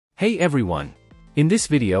Hey everyone! In this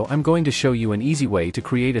video I'm going to show you an easy way to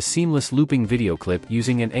create a seamless looping video clip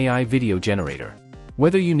using an AI video generator.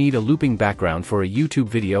 Whether you need a looping background for a YouTube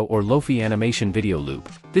video or Lofi animation video loop,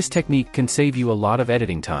 this technique can save you a lot of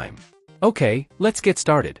editing time. Okay, let's get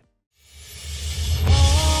started.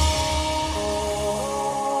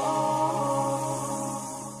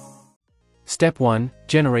 Step 1.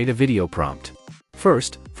 Generate a video prompt.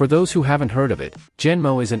 First, for those who haven't heard of it,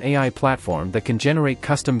 Genmo is an AI platform that can generate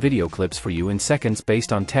custom video clips for you in seconds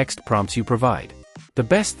based on text prompts you provide. The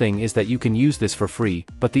best thing is that you can use this for free,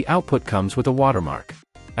 but the output comes with a watermark.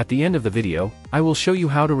 At the end of the video, I will show you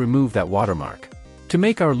how to remove that watermark. To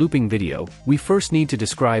make our looping video, we first need to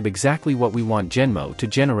describe exactly what we want Genmo to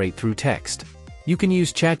generate through text. You can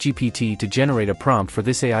use ChatGPT to generate a prompt for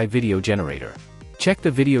this AI video generator. Check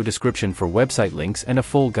the video description for website links and a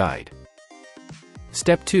full guide.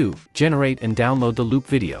 Step 2. Generate and download the loop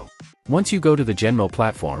video. Once you go to the Genmo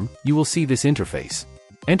platform, you will see this interface.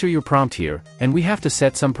 Enter your prompt here, and we have to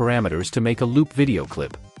set some parameters to make a loop video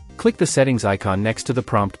clip. Click the settings icon next to the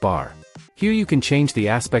prompt bar. Here you can change the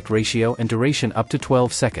aspect ratio and duration up to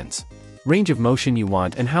 12 seconds. Range of motion you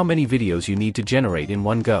want and how many videos you need to generate in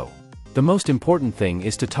one go. The most important thing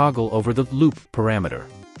is to toggle over the loop parameter.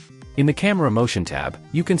 In the camera motion tab,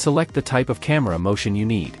 you can select the type of camera motion you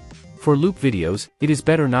need. For loop videos, it is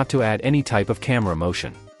better not to add any type of camera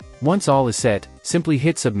motion. Once all is set, simply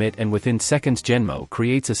hit submit and within seconds Genmo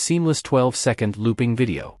creates a seamless 12-second looping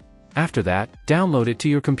video. After that, download it to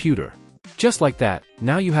your computer. Just like that,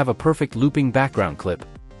 now you have a perfect looping background clip.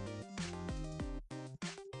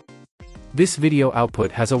 This video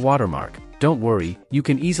output has a watermark. Don't worry, you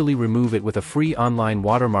can easily remove it with a free online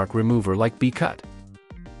watermark remover like BCut.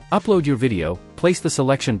 Upload your video, place the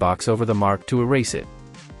selection box over the mark to erase it.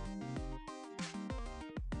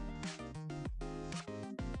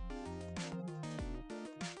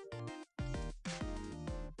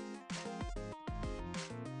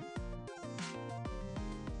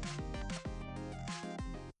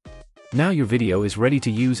 Now your video is ready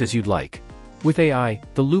to use as you'd like. With AI,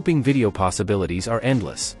 the looping video possibilities are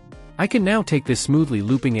endless. I can now take this smoothly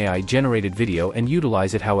looping AI-generated video and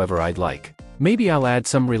utilize it however I'd like. Maybe I'll add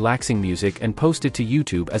some relaxing music and post it to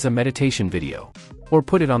YouTube as a meditation video. Or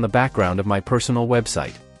put it on the background of my personal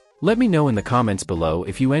website. Let me know in the comments below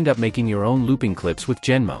if you end up making your own looping clips with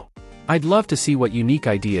Genmo. I'd love to see what unique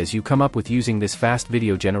ideas you come up with using this fast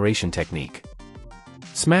video generation technique.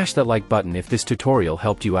 Smash that like button if this tutorial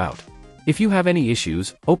helped you out. If you have any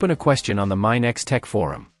issues, open a question on the MineX Tech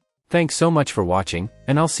forum. Thanks so much for watching,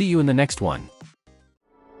 and I'll see you in the next one.